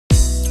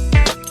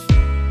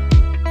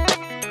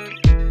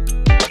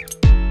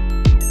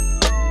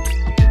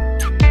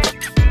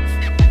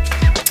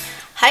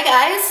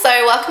so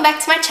welcome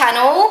back to my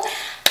channel.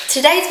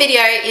 Today's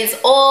video is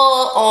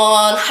all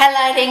on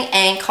highlighting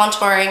and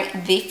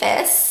contouring the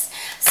face.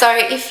 So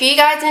if you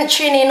guys didn't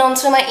tune in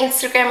onto my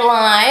Instagram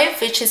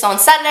live, which is on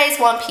Saturdays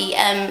 1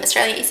 PM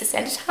Australian Eastern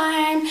Standard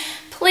Time,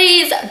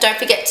 please don't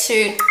forget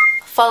to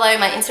follow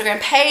my Instagram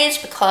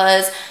page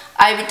because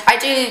I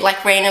do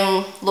like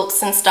random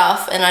looks and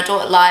stuff, and I do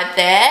it live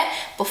there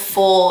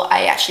before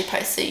I actually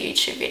post a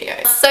YouTube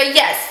video. So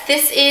yes,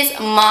 this is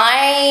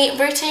my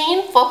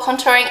routine for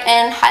contouring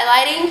and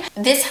highlighting.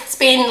 This has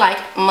been like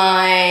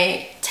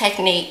my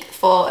technique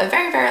for a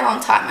very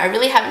long time. I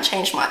really haven't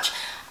changed much.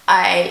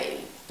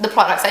 The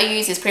products I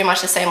use is pretty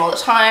much the same all the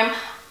time.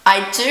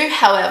 I do,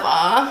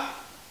 however,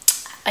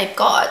 I've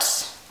got,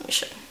 let me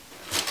show you.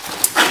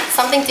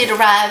 Something did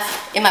arrive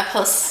in my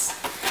post,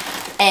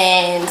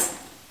 and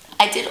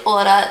I did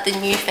order the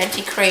new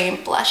Fenty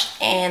Creme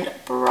blush and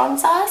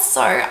bronzer,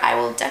 so I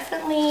will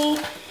definitely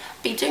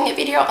be doing a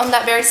video on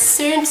that very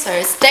soon,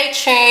 so stay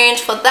tuned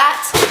for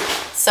that.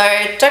 So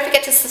don't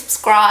forget to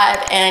subscribe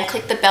and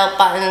click the bell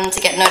button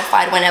to get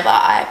notified whenever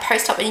I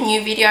post up a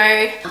new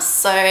video.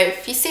 So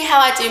if you see how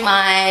I do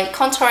my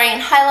contouring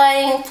and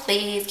highlighting,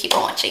 please keep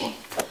on watching.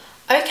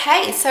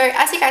 Okay, so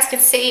as you guys can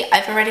see,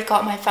 I've already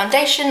got my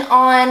foundation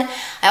on.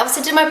 I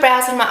also did my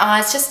brows and my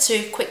eyes just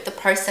to quick the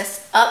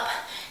process up.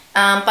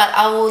 But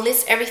I will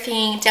list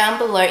everything down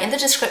below in the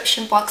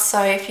description box,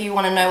 so if you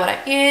want to know what I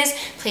use,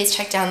 please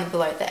check down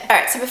below there.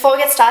 Alright, so before we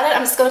get started,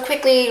 I'm just going to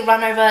quickly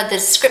run over the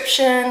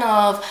description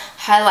of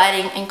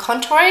highlighting and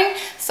contouring.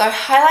 So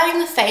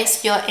highlighting the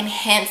face, you're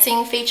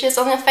enhancing features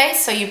on your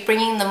face, so you're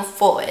bringing them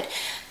forward.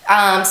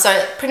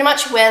 So pretty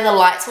much where the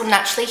lights will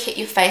naturally hit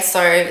your face,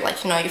 so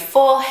like, you know, your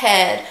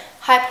forehead,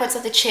 high points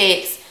of the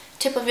cheeks,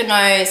 tip of your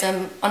nose,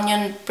 and on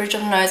your bridge of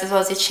the nose as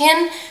well as your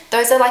chin,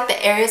 those are like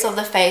the areas of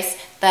the face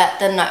that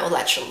the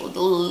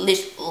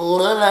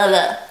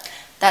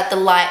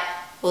light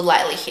will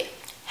lightly hit.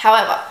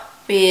 However,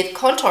 with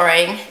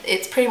contouring,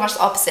 it's pretty much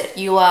the opposite.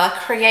 You are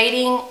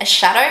creating a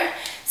shadow,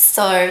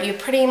 so you're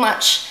pretty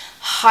much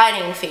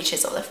hiding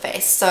features of the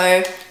face.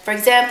 So for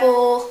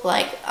example,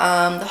 like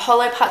the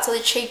hollow parts of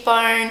the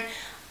cheekbone,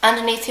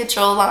 underneath your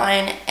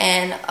jawline,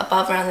 and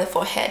above around the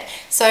forehead.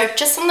 So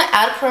just on the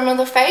outer perimeter of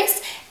the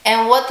face.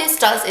 And what this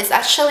does is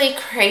actually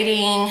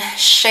creating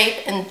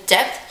shape and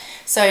depth.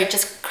 So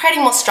just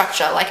creating more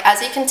structure. Like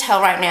as you can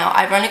tell right now,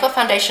 I've only got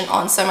foundation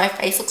on, so my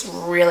face looks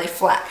really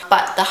flat.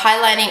 But the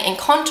highlighting and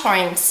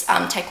contouring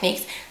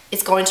techniques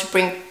is going to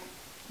bring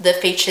the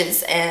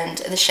features and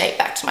the shape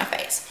back to my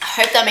face. I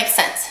hope that makes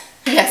sense.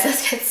 Yes,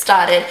 let's get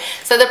started.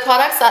 So the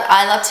products that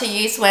I love to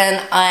use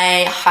when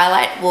I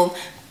highlight,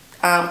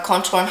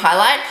 contour and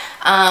highlight,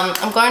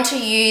 I'm going to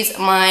use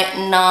my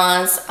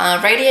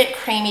NARS Radiant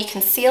Creamy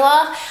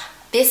Concealer.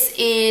 This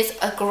is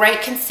a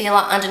great concealer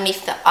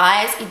underneath the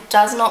eyes. It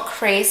does not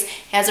crease. It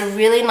has a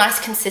really nice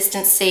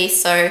consistency,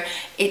 so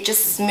it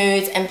just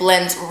smooths and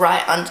blends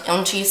right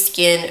onto your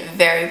skin,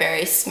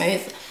 very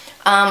smooth.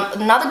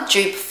 Another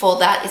dupe for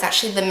that is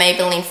actually the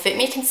Maybelline Fit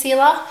Me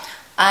Concealer.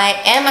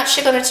 I am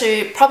actually going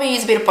to probably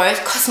use a bit of both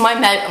because my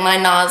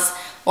NARS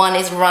one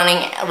is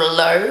running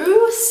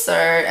low, so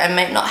I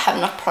may not have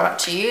enough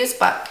product to use,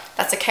 but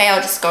that's okay.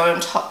 I'll just go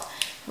on top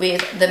with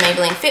the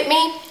Maybelline Fit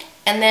Me.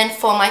 And then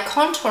for my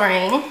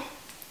contouring,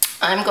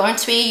 I'm going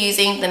to be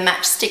using the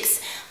Match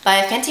Stix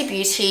by Fenty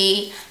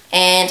Beauty,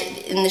 and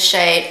in the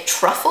shade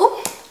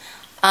Truffle.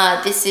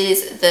 This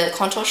is the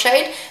contour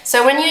shade.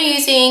 So when you're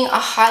using a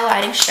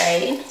highlighting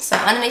shade, so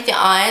underneath your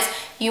eyes,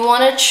 you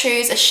want to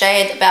choose a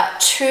shade about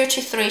 2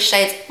 to 3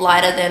 shades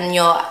lighter than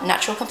your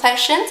natural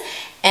complexions.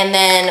 And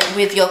then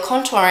with your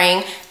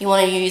contouring, you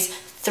want to use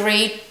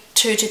 2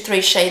 to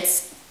 3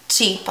 shades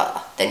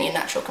deeper than your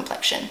natural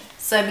complexion.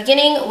 So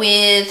beginning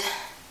with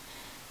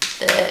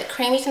the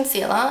creamy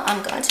concealer,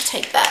 I'm going to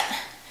take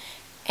that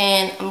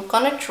and I'm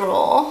going to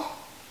draw,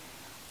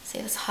 see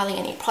there's hardly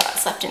any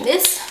products left in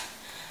this,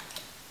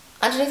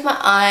 underneath my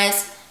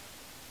eyes,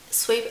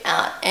 sweep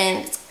out,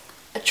 and it's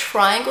a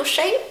triangle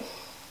shape,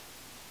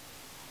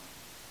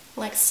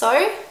 like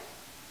so.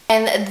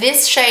 And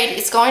this shade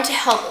is going to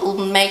help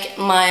make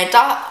my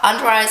dark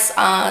under eyes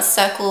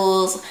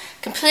circles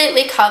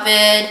completely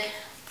covered. It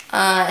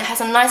has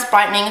a nice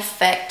brightening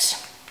effect.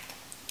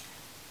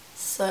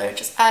 So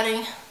just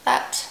adding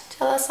that to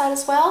the other side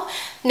as well.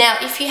 Now,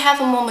 if you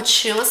have a more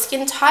mature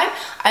skin type,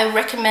 I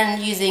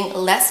recommend using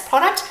less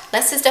product.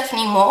 Less is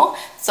definitely more.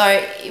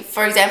 So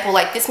for example,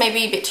 like this may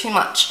be a bit too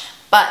much.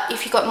 But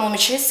if you've got more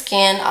mature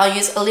skin, I'll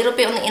use a little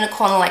bit on the inner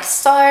corner like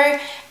so,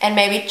 and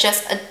maybe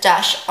just a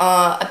dash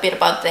a bit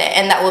above there,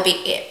 and that will be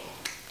it.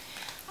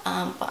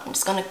 But I'm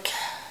just going to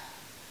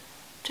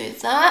do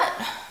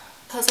that.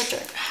 Because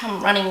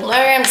I'm running low,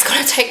 I'm just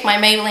going to take my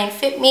Maybelline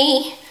Fit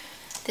Me.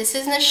 This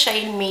is in the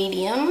shade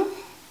Medium.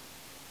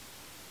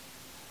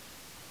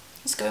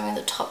 Just going in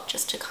the top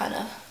just to kind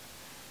of,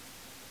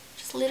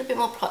 just a little bit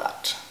more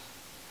product.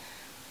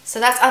 So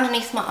that's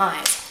underneath my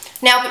eyes.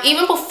 Now,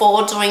 even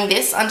before doing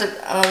this, under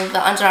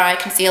the under eye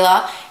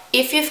concealer,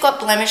 if you've got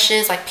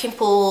blemishes like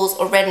pimples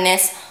or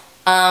redness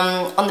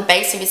on the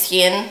base of your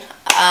skin,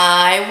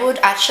 I would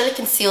actually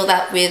conceal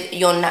that with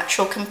your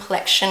natural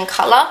complexion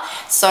color.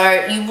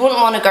 So you wouldn't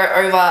want to go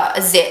over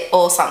a zit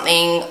or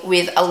something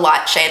with a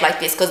light shade like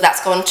this, because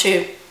that's going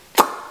to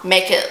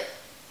make it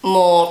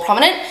more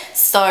prominent.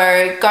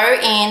 So go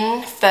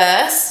in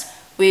first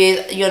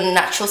with your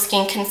natural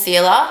skin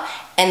concealer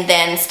and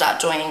then start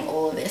doing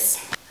all of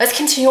this. Let's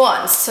continue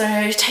on.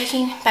 So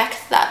taking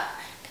back that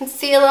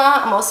concealer,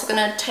 I'm also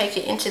going to take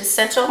it into the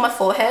center of my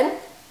forehead,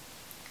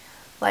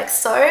 like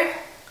so.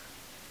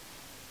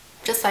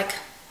 Just like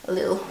a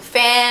little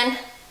fan,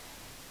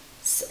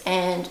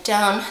 and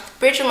down the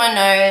bridge of my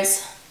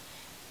nose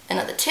and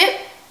at the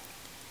tip,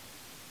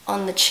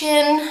 on the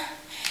chin.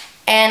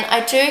 And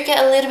I do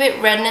get a little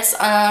bit redness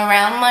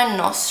around my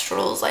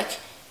nostrils, like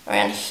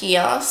around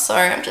here, so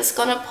I'm just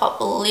gonna pop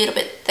a little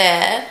bit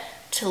there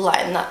to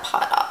lighten that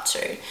part up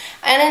too.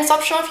 And it's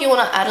optional if you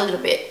want to add a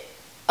little bit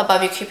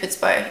above your cupid's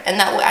bow, and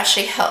that will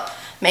actually help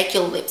make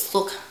your lips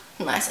look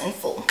nice and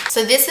full.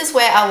 So this is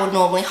where I would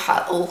normally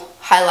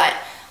highlight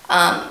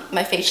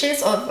my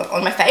features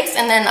on my face,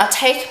 and then I'll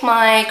take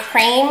my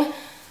cream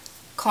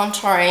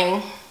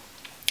contouring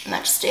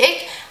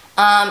matchstick.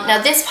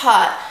 Now this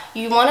part,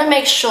 you want to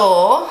make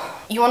sure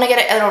you want to get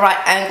it at a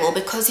right angle,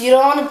 because you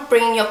don't want to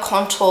bring your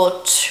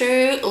contour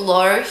too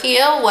low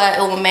here where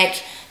it will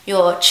make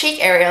your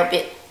cheek area a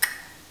bit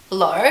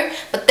low,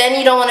 but then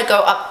you don't want to go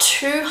up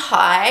too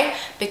high,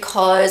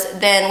 because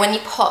then when you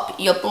pop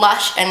your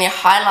blush and your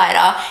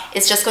highlighter,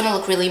 it's just going to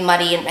look really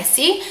muddy and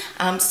messy.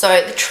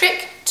 So the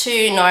trick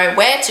to know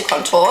where to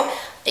contour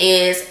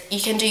is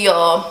you can do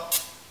your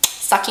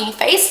sucking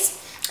face,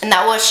 and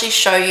that will actually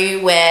show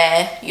you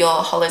where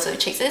your hollows of the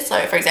cheeks is.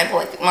 So for example,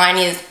 like mine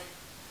is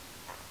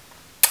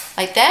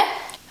like there.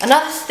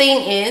 Another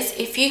thing is,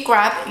 if you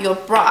grab your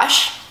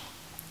brush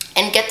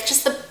and get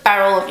just the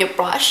barrel of your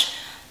brush,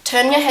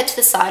 turn your head to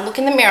the side, look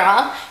in the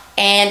mirror,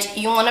 and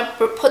you want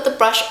to put the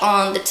brush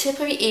on the tip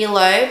of your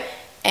earlobe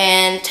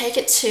and take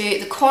it to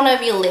the corner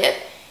of your lip,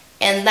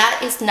 and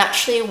that is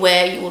naturally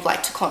where you would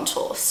like to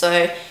contour.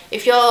 So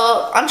if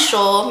you're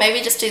unsure,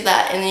 maybe just do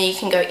that, and then you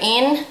can go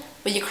in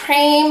with your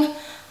cream,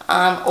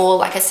 or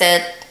like I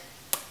said,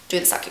 do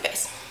the sucky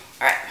face.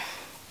 Alright,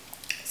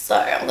 so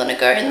I'm going to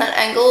go in that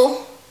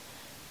angle,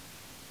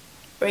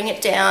 bring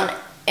it down,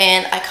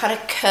 and I kind of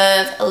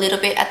curve a little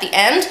bit at the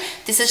end.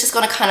 This is just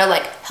going to kind of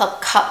like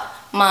help cup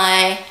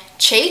my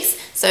cheeks,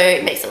 so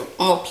it makes it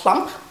more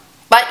plump.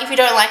 But if you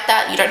don't like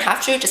that, you don't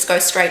have to, just go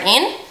straight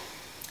in.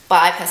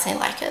 But I personally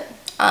like it.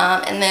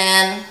 And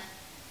then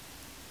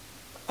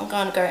I'm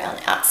going to go on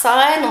the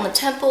outside, on the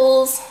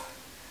temples,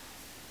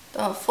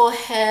 on the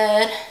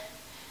forehead,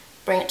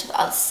 bring it to the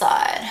other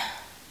side,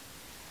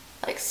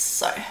 like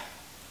so.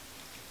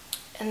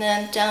 And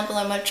then down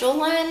below my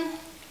jawline,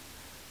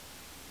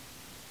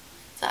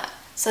 that.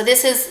 So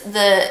this is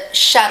the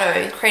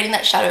shadow, creating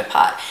that shadow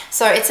part.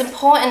 So it's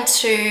important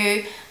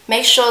to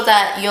make sure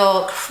that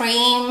your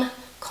cream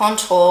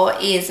contour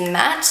is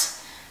matte,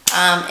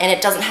 and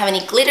it doesn't have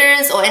any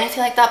glitters or anything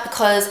like that,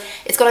 because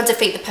it's going to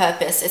defeat the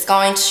purpose. It's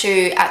going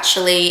to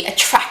actually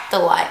attract the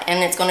light,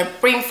 and it's going to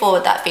bring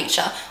forward that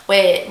feature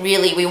where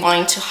really we're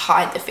wanting to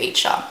hide the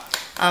feature.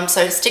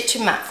 So stick to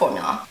matte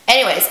formula.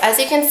 Anyways, as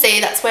you can see,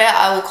 that's where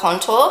I will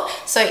contour.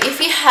 So if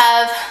you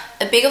have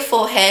a bigger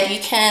forehead,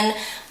 you can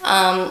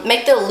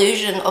make the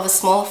illusion of a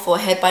smaller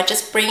forehead by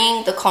just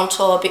bringing the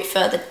contour a bit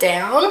further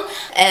down,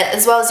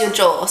 as well as your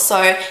jaw.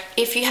 So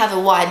if you have a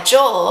wide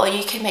jaw,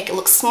 you can make it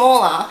look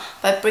smaller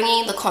by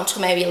bringing the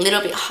contour maybe a little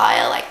bit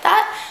higher like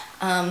that.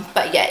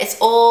 But yeah, it's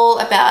all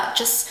about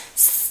just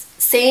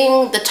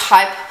seeing the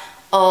type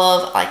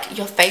of like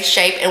your face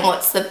shape and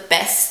what's the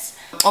best,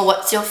 or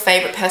what's your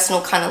favorite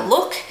personal kind of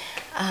look.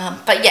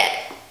 But yeah,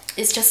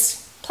 it's just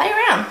play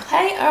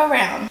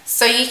around.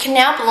 So you can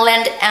now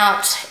blend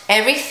out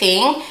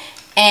everything,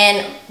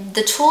 and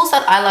the tools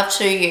that I love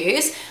to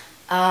use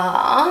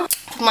are,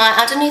 for my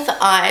underneath the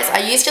eyes,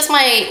 I use just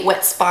my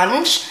wet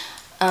sponge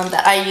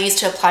that I use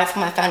to apply for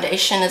my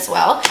foundation as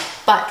well.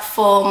 But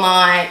for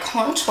my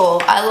contour,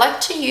 I like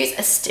to use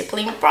a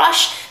stippling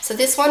brush. So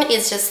this one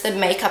is just the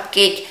Makeup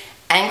Geek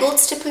angled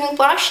stippling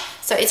brush.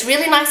 So it's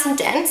really nice and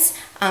dense.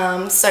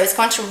 So it's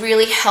going to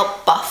really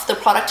help buff the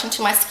product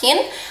into my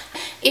skin.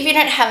 If you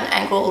don't have an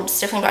angled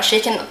stippling brush, you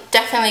can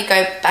definitely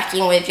go back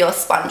in with your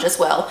sponge as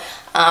well,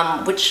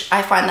 which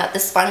I find that the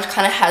sponge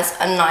kind of has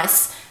a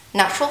nice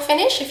natural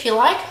finish if you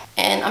like.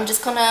 And I'm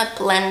just going to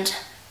blend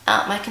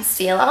out my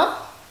concealer,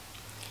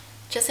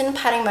 just in a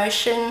patting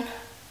motion,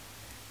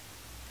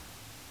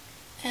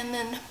 and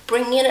then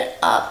bringing it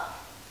up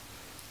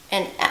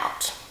and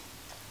out.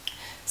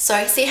 So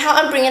you see how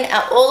I'm bringing it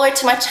out all the way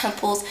to my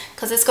temples,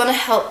 because it's going to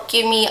help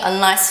give me a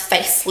nice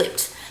face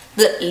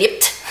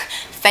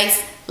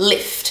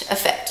lift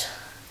effect.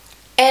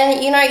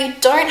 And you know, you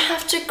don't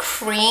have to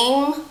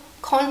cream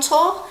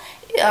contour.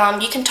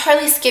 You can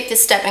totally skip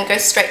this step and go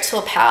straight to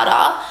a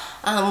powder,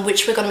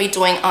 which we're going to be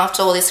doing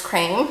after all this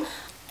cream.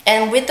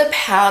 And with the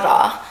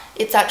powder,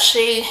 it's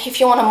actually, if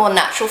you want a more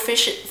natural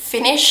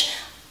finish,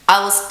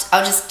 I'll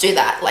just do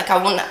that. Like,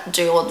 I wouldn't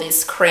do all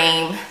this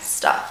cream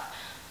stuff,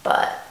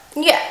 but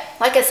yeah,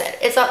 like I said,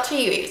 it's up to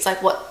you. It's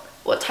like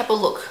what type of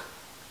look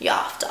you're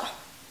after.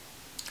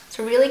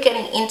 So really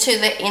getting into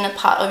the inner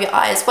part of your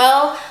eye as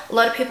well. A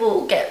lot of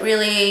people get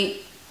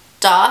really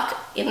dark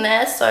in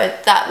there, so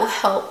that will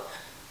help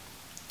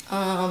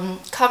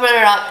cover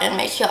it up and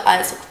make your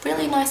eyes look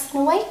really nice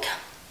and awake.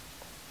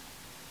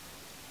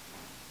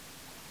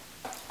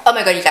 Oh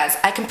my god, you guys,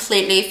 I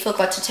completely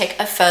forgot to take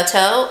a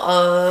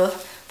photo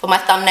for my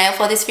thumbnail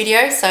for this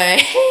video, so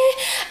and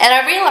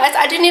I realized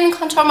I didn't even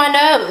contour my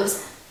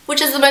nose,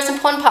 which is the most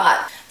important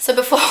part. So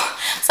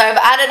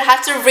I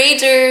had to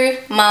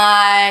redo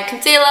my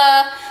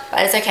concealer,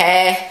 but it's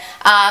okay.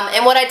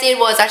 And what I did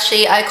was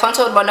actually I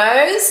contoured my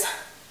nose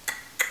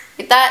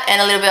with that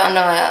and a little bit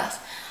under my eyes.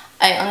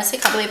 I honestly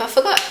can't believe I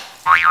forgot.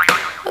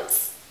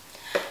 Oops.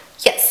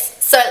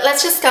 Yes, so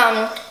let's just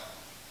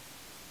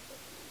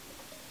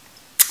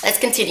let's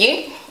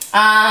continue.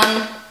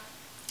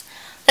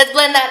 Let's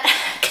blend that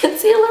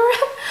concealer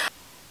out.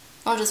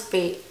 I'll just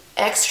be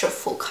extra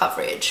full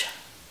coverage.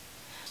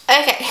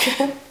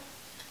 Okay.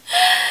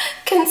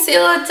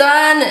 Concealer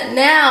done.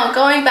 Now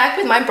going back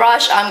with my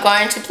brush, I'm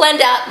going to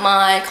blend out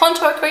my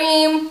contour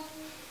cream.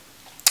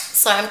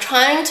 So I'm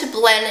trying to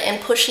blend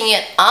and pushing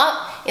it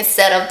up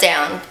instead of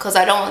down because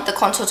I don't want the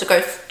contour to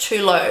go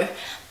too low.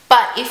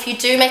 But if you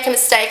do make a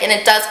mistake and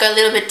it does go a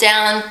little bit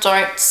down,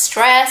 don't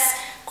stress.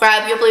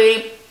 Grab your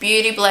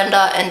beauty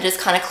blender and just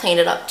kind of clean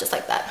it up just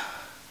like that.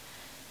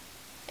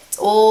 It's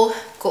all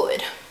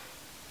good.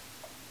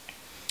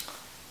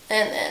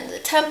 And then the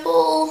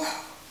temple.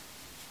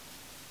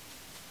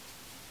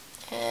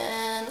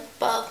 And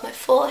above my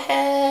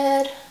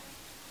forehead.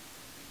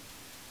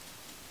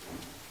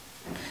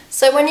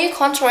 So when you're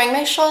contouring,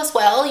 make sure as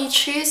well you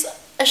choose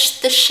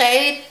the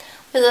shade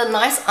with a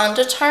nice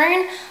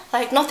undertone,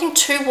 like nothing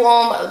too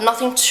warm,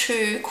 nothing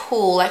too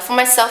cool. Like for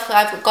myself,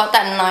 I've got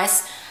that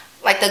nice,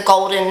 like the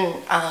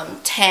golden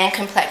tan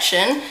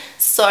complexion,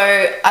 so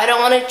I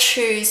don't want to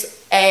choose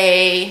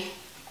a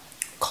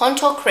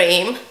contour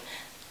cream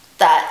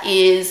that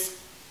is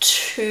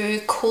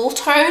too cool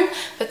tone,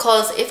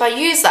 because if I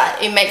use that,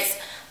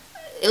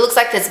 it looks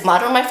like there's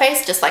mud on my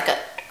face, just like a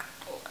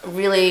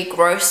really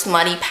gross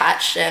muddy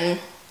patch.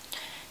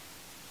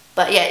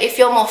 But yeah, if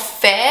you're more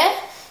fair,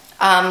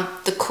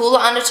 the cooler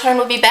undertone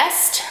would be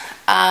best.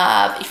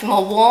 If you're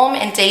more warm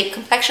and deep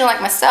complexion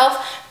like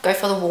myself, go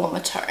for the warmer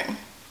tone.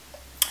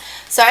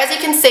 So as you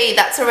can see,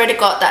 that's already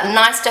got that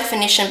nice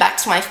definition back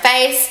to my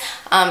face.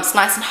 It's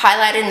nice and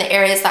highlighted in the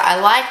areas that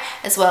I like,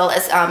 as well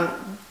as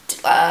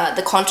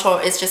the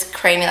contour is just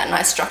creating that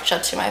nice structure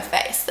to my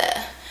face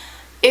there.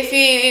 If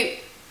you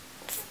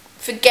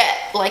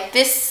forget, like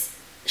this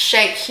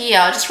shape here,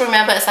 just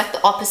remember it's like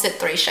the opposite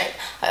 3 shape.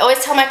 I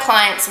always tell my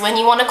clients, when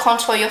you want to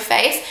contour your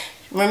face,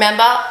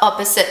 remember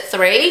opposite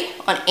 3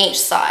 on each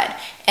side,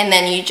 and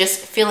then you just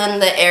fill in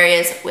the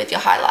areas with your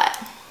highlight.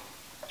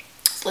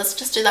 So let's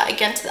just do that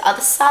again to the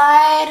other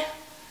side.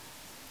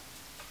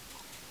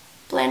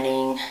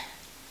 Blending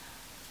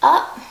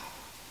up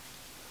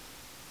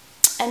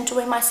and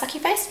doing my sucky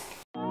face.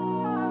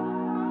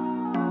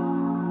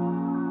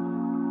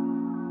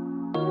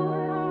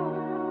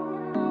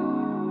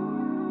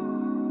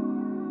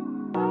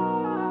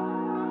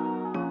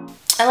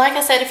 And like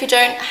I said, if you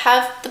don't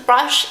have the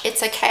brush,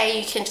 it's okay,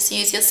 you can just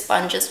use your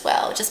sponge as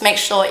well. Just make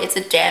sure it's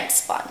a damp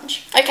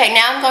sponge. Okay,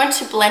 now I'm going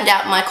to blend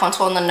out my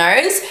contour on the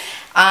nose.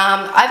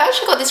 I've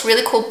actually got this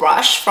really cool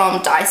brush from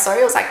Daiso.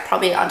 It was like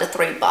probably under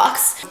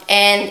 $3.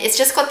 And it's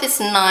just got this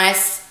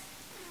nice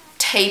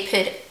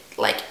tapered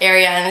like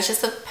area, and it's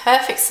just the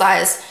perfect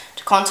size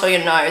to contour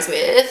your nose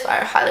with.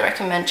 I highly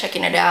recommend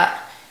checking it out.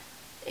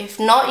 If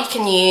not, you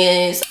can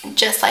use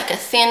just like a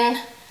thin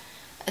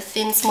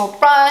small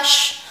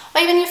brush,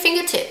 or even your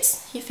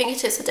fingertips. Your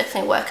fingertips will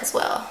definitely work as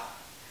well.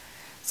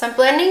 So I'm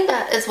blending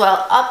that as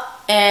well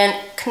up and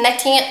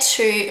connecting it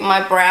to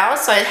my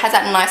brows, so it has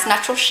that nice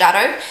natural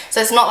shadow.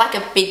 So it's not like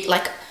a big,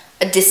 like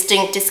a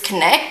distinct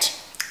disconnect.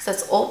 So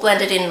it's all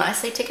blended in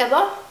nicely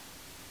together.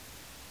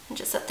 And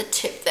just at the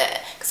tip there.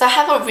 Because I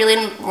have a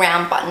really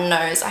round button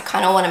nose, I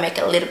kind of want to make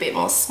it a little bit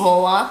more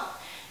smaller.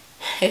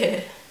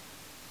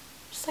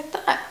 Just like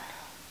that.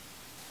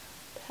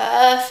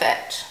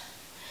 Perfect.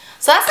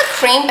 So that's the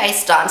cream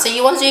base done. So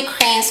you want to do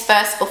creams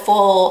first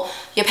before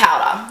your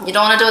powder. You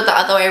don't want to do it the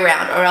other way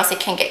around, or else it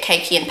can get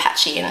cakey and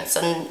patchy and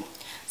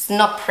it's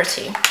not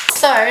pretty.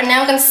 So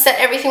now I'm going to set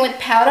everything with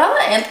powder,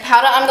 and the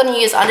powder I'm going to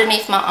use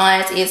underneath my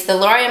eyes is the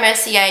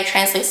Mercier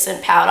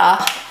translucent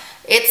powder.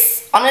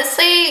 It's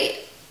honestly,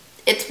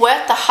 it's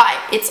worth the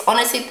hype. It's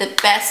honestly the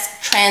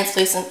best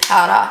translucent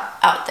powder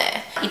out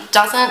there. It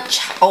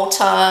doesn't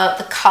alter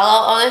the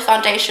color of the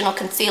foundation or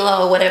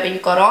concealer or whatever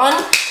you've got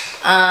on.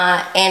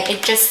 And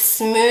it just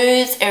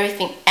smooths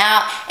everything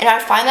out, and I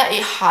find that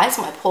it hides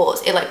my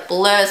pores. It like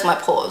blurs my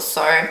pores.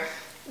 So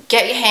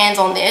get your hands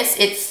on this.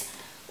 It's,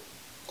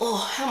 oh,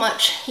 how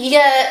much? You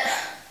get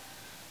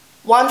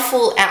 1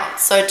 full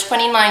ounce, so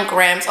 29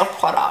 grams of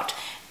product.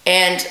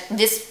 And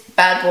this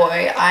bad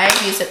boy, I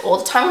use it all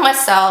the time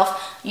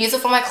myself, use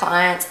it for my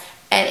clients,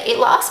 and it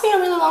lasts me a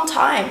really long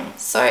time.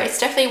 So it's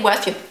definitely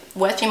worth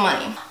worth your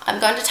money. I'm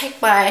going to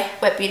take my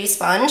wet beauty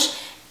sponge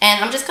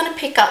and I'm just going to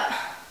pick up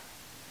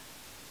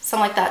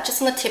something like that,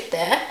 just on the tip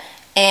there.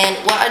 And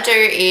what I do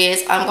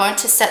is I'm going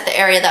to set the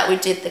area that we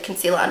did the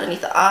concealer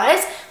underneath the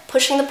eyes,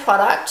 pushing the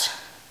product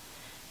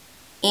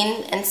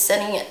in and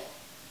setting it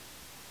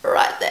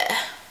right there.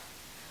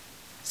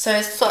 So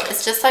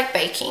it's just like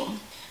baking.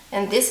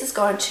 And this is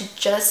going to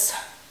just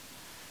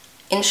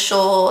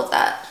ensure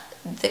that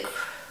the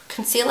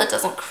concealer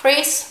doesn't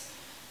crease.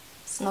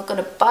 It's not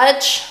going to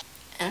budge.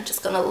 And I'm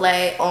just going to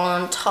lay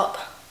on top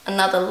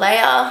another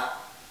layer,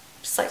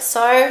 just like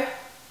so.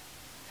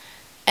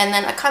 And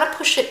then I kind of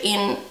push it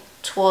in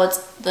towards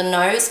the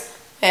nose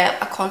where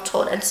I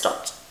contoured and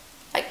stopped,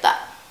 like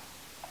that.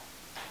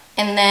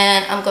 And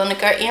then I'm going to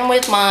go in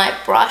with my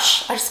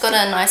brush. I just got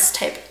a nice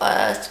tape,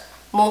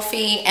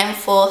 Morphe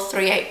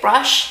M438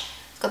 brush.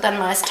 It's got that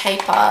nice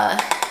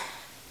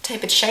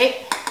tapered shape.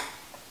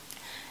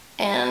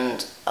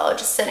 And I'm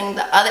just setting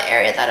the other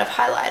area that I've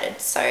highlighted.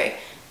 So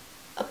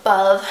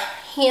above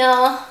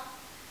here,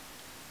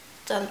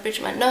 down the bridge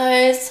of my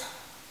nose,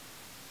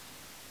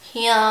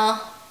 here,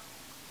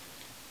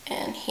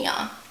 and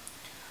here.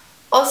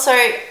 Also,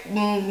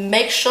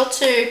 make sure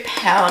to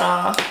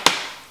powder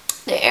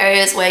the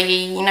areas where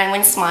you know,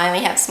 when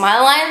smiling, you have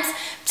smile lines,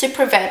 to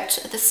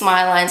prevent the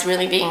smile lines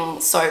really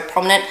being so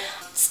prominent.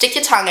 Stick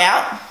your tongue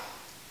out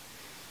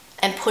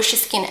and push your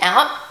skin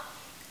out,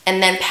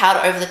 and then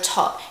powder over the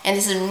top. And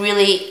this is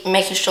really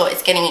making sure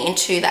it's getting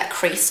into that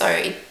crease, so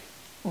it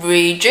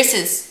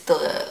reduces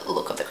the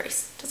look of the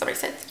crease. Does that make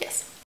sense?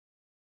 Yes.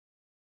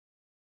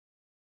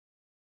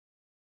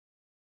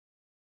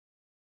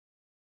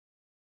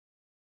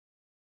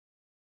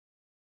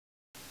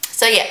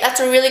 So yeah, that's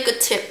a really good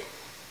tip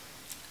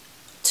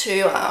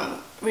to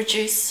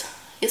reduce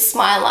your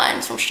smile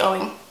lines from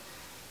showing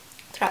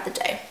throughout the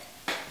day.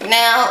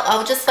 Now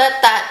I'll just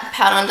let that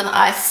powder under the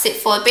eyes sit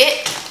for a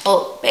bit,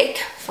 or bake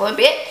for a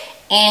bit,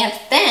 and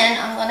then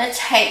I'm going to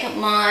take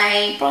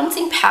my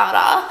bronzing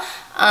powder.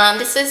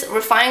 This is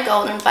Refined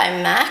Golden by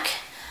MAC.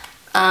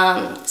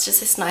 It's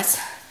just this nice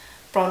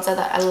bronzer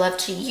that I love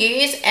to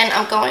use, and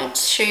I'm going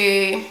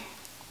to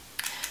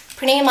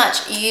pretty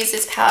much use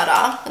this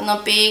powder with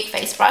a big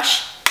face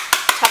brush,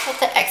 tap off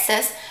the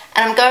excess,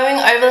 and I'm going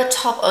over the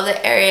top of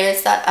the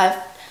areas that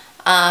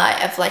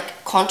I've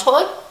like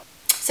contoured.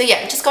 So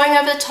yeah, just going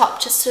over the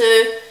top just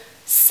to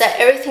set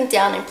everything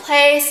down in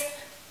place,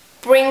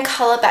 bring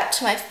color back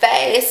to my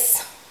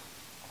face,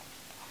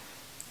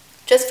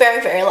 just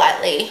very, very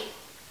lightly.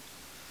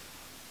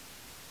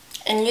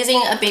 And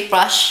using a big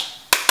brush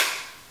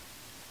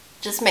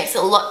just makes it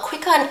a lot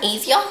quicker and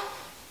easier.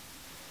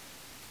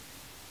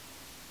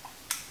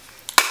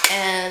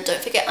 And don't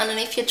forget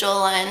underneath your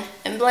jawline,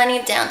 and blending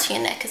it down to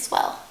your neck as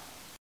well.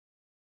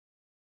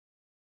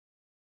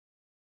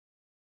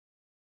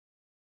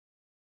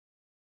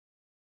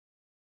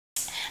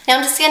 Now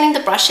I'm just getting the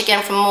brush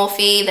again from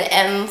Morphe, the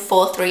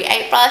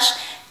M438 brush,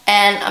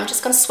 and I'm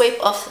just going to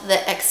sweep off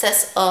the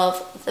excess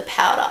of the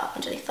powder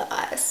underneath the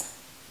eyes.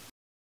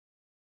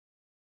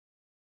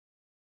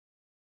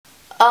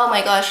 Oh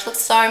my gosh, looks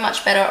so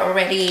much better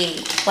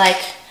already.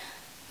 Like,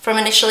 from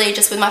initially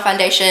just with my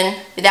foundation,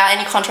 without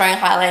any contouring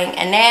and highlighting,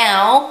 and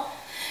now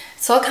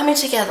it's all coming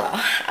together.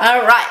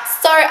 Alright,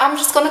 so I'm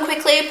just going to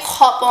quickly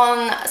pop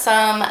on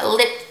some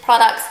lip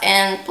products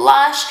and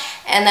blush,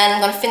 and then I'm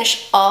going to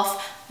finish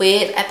off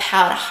with a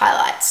powder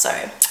highlight.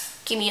 So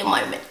give me a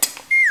moment.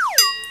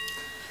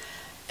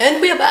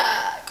 And we're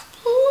back.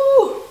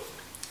 Woo.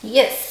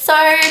 Yes, so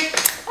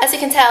as you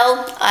can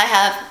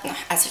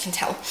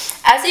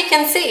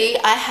see,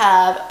 I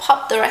have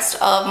popped the rest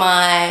of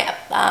my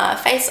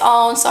face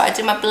on. So I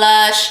did my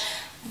blush,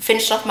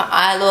 finished off my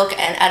eye look,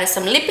 and added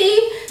some lippy.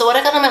 So what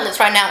I got on my lips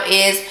right now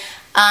is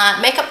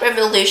Makeup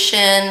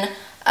Revolution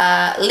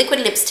liquid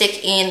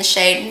lipstick in the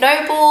shade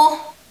Noble.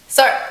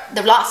 So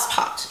the last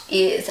part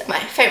is my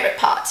favorite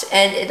part,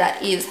 and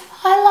that is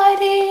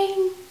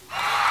highlighting.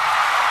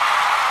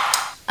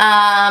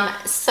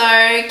 So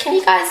can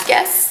you guys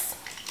guess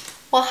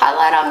what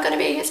highlighter I'm going to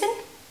be using?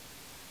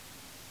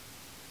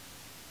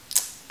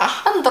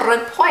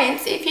 100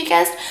 points if you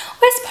guessed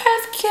Whisper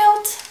of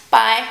Gilt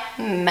by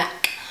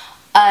MAC.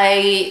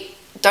 I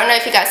don't know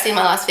if you guys seen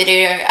my last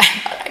video.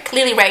 I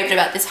clearly raved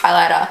about this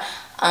highlighter.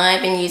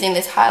 I've been using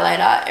this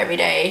highlighter every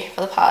day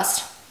for the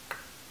past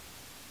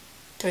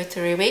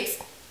 3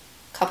 weeks,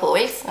 couple of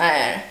weeks, I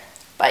don't know,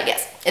 but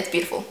yes, it's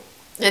beautiful.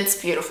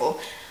 It's beautiful.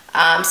 So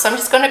I'm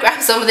just going to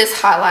grab some of this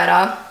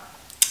highlighter,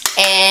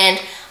 and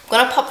I'm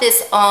going to pop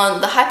this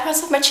on the high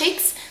points of my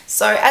cheeks.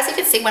 So as you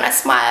can see, when I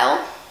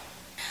smile,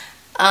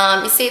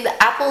 you see the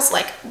apples,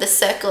 like the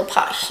circular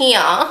part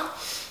here,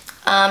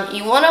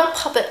 you want to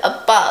pop it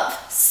above.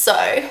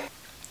 So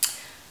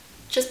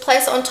just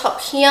place it on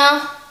top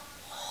here.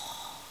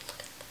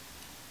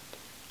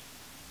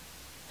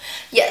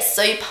 Yes,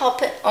 so you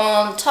pop it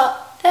on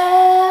top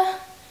there,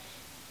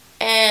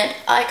 and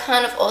I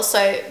kind of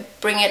also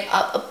bring it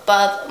up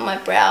above my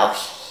brow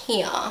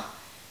here, and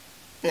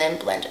then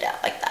blend it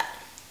out like that.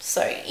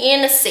 So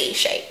in a C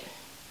shape.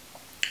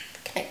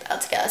 connect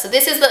that together. So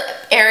this is the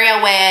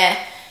area where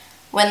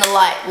when the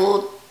light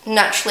will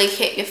naturally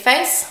hit your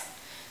face.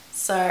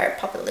 So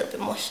pop it a little bit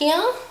more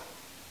here.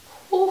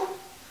 Ooh.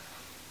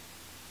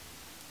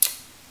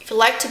 If you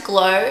like to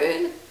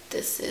glow,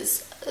 this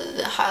is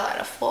the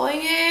highlighter for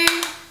you.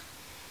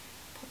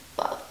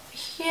 Pop above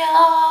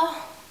here.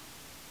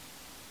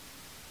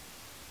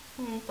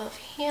 And above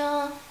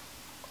here.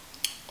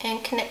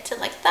 And connect it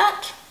like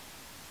that.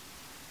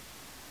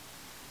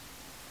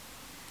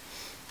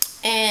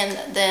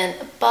 And then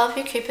above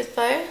your Cupid's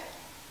bow,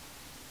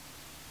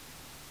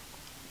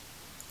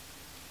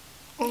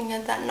 you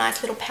get that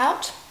nice little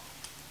pout.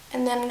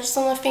 And then just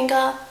on the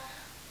finger,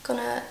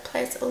 gonna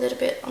place a little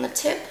bit on the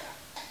tip,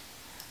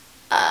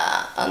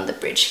 on the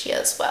bridge here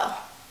as well.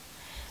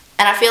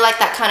 And I feel like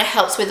that kind of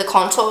helps with the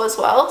contour as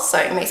well, so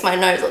it makes my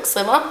nose look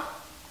slimmer.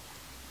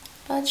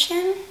 My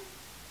chin.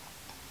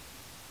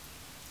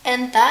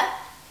 And that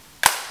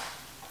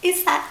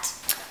is that.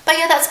 But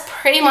yeah, that's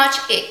pretty much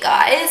it,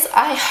 guys.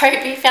 I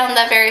hope you found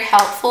that very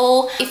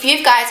helpful. If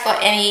you guys got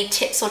any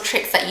tips or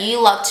tricks that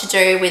you love to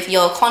do with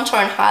your contour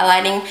and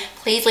highlighting,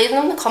 please leave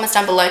them in the comments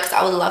down below, because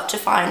I would love to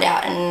find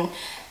out and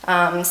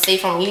see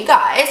from you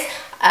guys.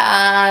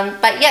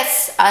 But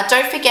yes,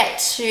 don't forget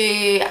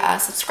to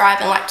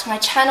subscribe and like to my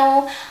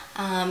channel,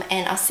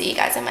 and I'll see you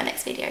guys in my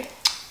next video.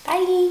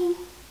 Bye!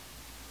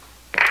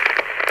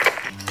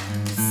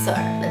 So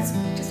let's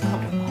just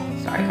contour.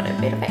 Sorry, got a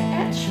bit of an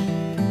edge.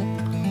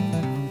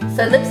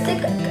 So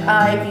lipstick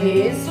I've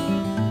used,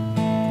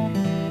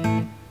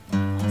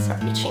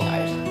 sorry, itching over.